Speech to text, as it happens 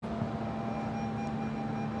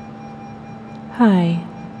Hi,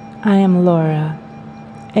 I am Laura,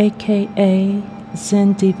 aka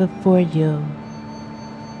Zen Diva for You,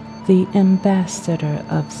 the ambassador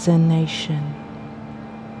of Zen Nation,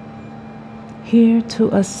 here to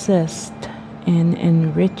assist in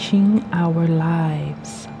enriching our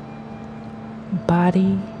lives,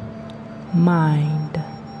 body, mind,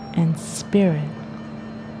 and spirit.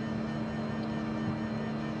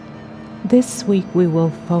 This week we will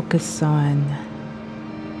focus on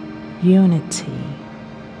unity.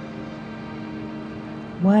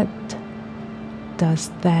 What does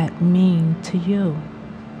that mean to you?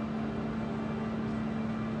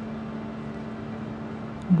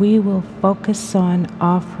 We will focus on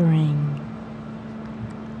offering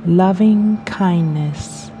loving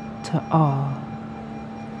kindness to all.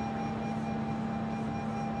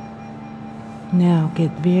 Now get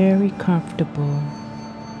very comfortable.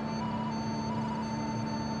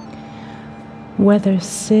 Whether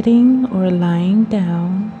sitting or lying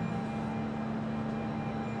down,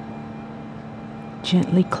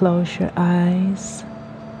 gently close your eyes.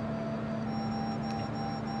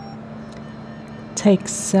 Take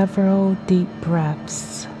several deep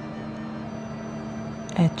breaths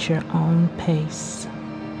at your own pace.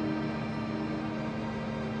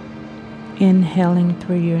 Inhaling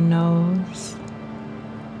through your nose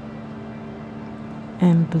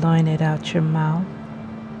and blowing it out your mouth.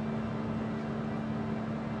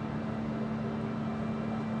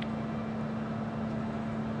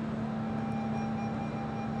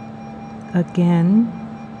 Again,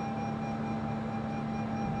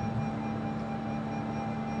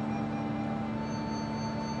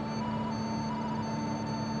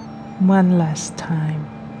 one last time.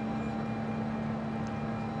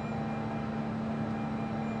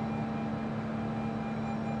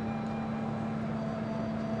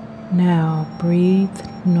 Now breathe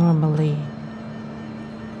normally.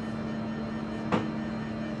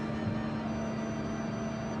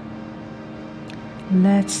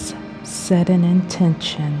 Let's set an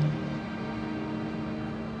intention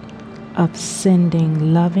of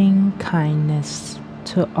sending loving kindness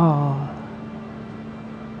to all.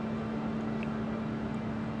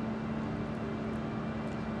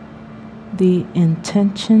 The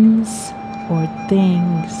intentions or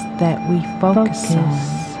things that we focus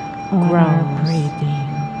on grows. Our breathing,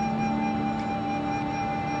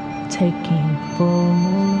 taking full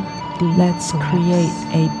deep Let's breaths. Create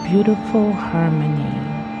a beautiful harmony.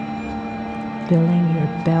 Feeling your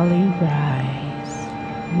belly rise.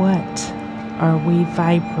 What are we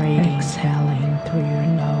vibrating? Exhaling through your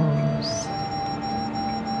nose.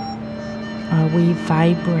 Are we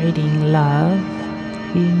vibrating love?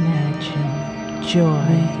 Imagine joy.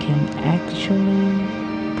 We can actually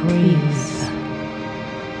breathe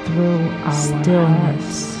through our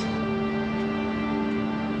stillness. Hearts.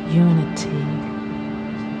 Unity.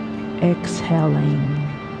 Exhaling.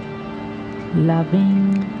 Loving.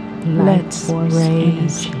 Let's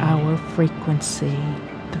raise our frequency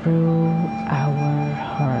through our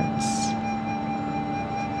hearts.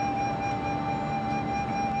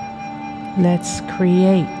 Let's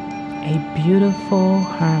create a beautiful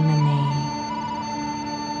harmony.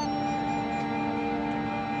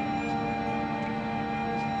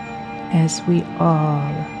 As we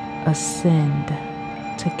all ascend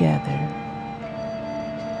together.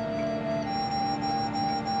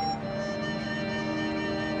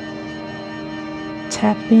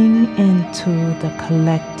 Tapping into the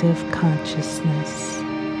collective consciousness.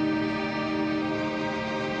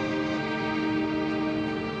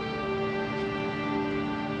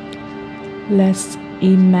 Let's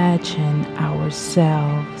imagine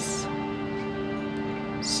ourselves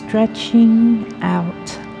stretching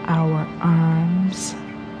out our arms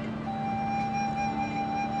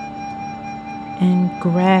and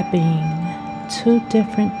grabbing two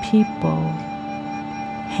different people's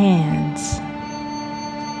hands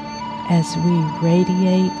as we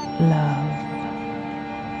radiate love.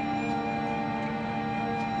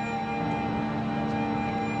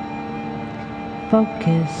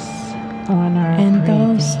 Focus on our and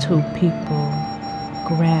breathing. Those two people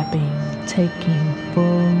grabbing, taking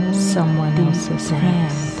full someone else's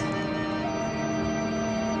hand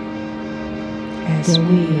as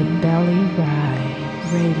we belly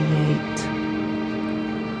rise, radiate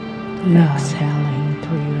love. Exhaling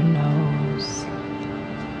through your nose.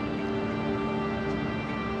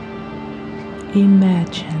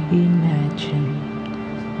 Imagine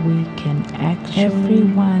we can actually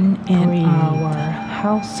everyone in our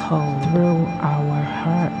household through our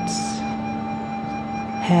hearts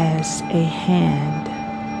has a hand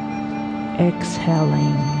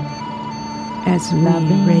exhaling as we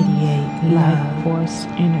radiate life force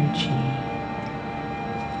energy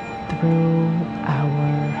through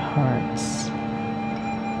our hearts.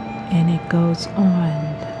 And it goes on.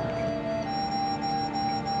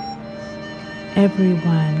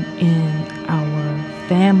 Everyone in our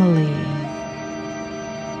family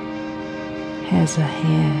has a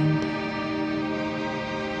hand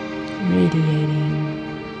radiating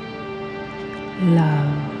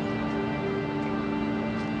love.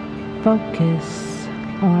 Focus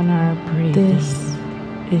on our breathing. This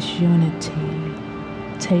is unity,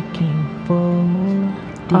 taking full,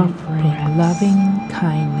 offering loving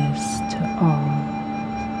kindness to all,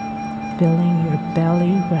 feeling your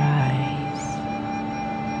belly rise,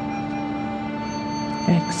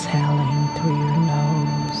 exhaling through your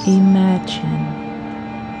nose. Imagine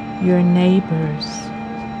your neighbors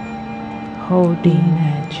holding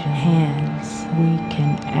hands. We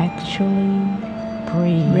can actually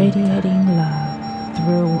breathe, radiating love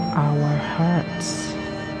through our hearts.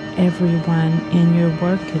 Everyone in your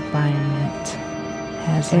work environment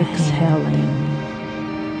has exhaling,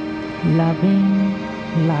 loving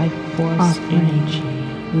life force energy,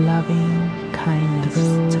 loving kindness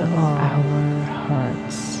through to all our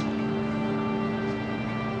hearts.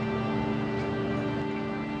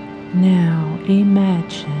 Now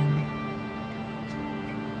imagine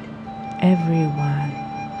everyone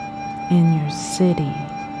in your city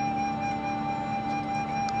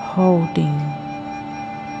holding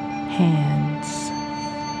hands,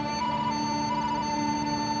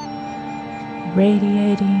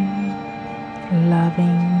 radiating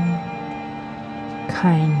loving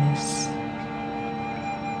kindness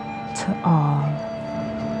to all.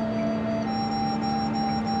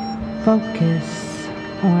 Focus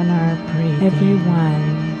on our breathing.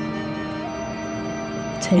 Everyone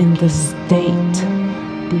in the state,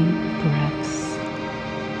 deep breaths,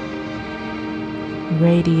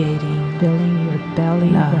 radiating, feeling your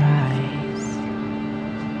belly rise,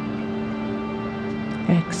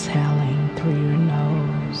 exhaling through your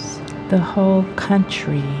nose. The whole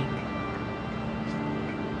country,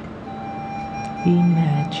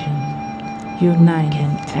 imagine, united,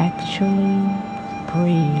 can actually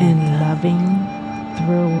breathe and loving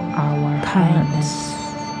through our kindness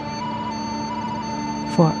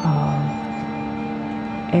for all,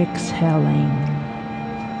 exhaling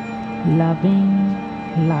loving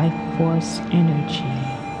life force energy,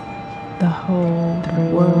 the whole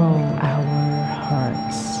world, our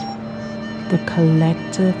hearts, the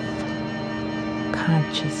collective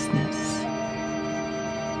consciousness,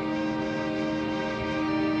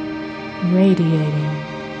 radiating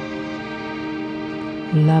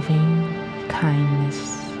loving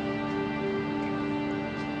kindness.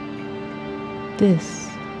 This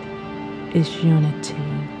is unity.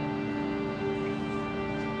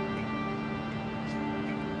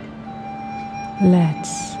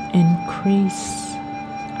 Let's increase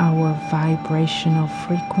our vibrational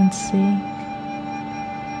frequency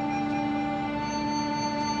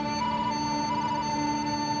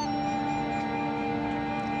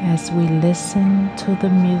as we listen to the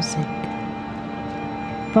music.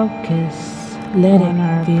 Focus, let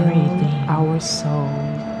it fill breathing our soul,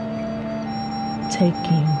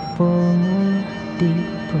 taking full, deep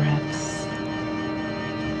breaths.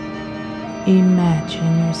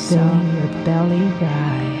 Imagine yourself feeling your belly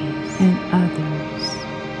rise and others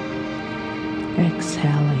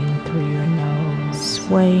exhaling through your nose,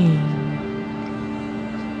 swaying,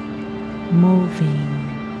 moving.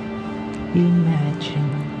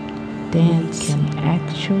 Imagine dancing, can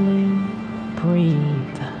actually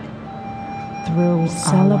breathe through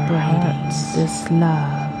celebrating this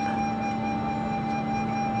love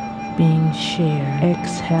being shared,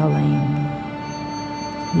 exhaling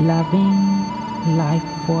loving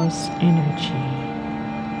life force energy.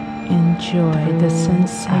 Enjoy the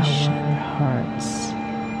sensation. Our hearts.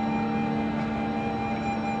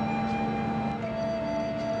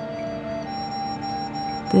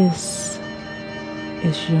 This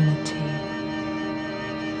is unity.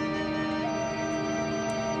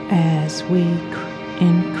 As we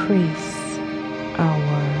increase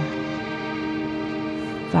our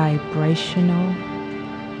vibrational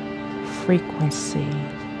frequency,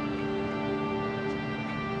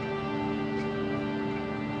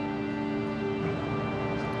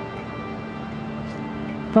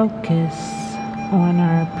 focus on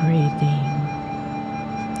our breathing.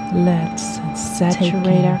 Let's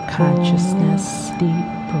saturate our consciousness, deep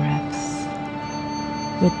breaths,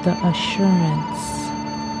 with the assurance,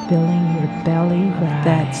 filling your belly rise,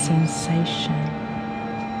 that sensation,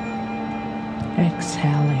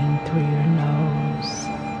 exhaling through your nose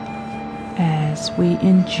as we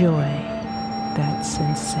enjoy that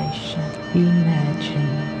sensation. Imagine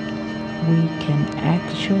we can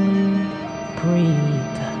actually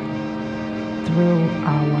breathe through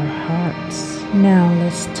our hearts. Now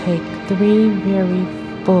let's take 3 very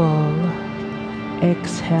full,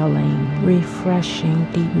 exhaling, refreshing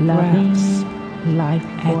deep breaths, life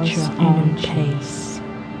at your own pace,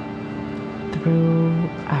 through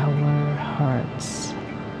our hearts.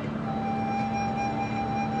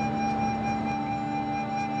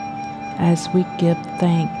 As we give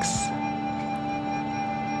thanks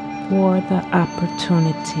for the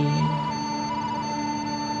opportunity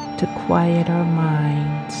to quiet our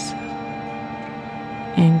minds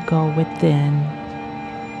and go within,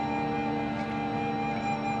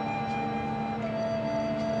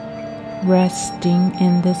 resting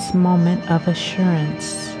in this moment of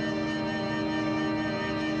assurance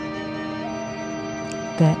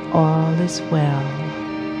that all is well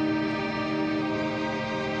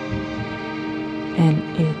and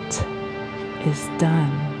it is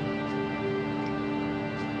done.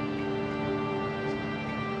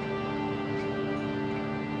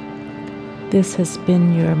 This has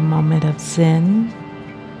been your moment of Zen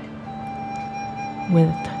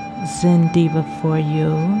with Zen Diva for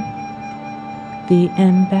you, the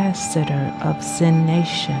ambassador of Zen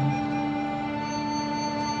Nation.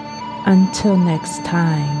 Until next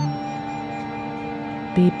time,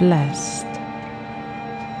 be blessed.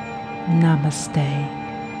 Namaste.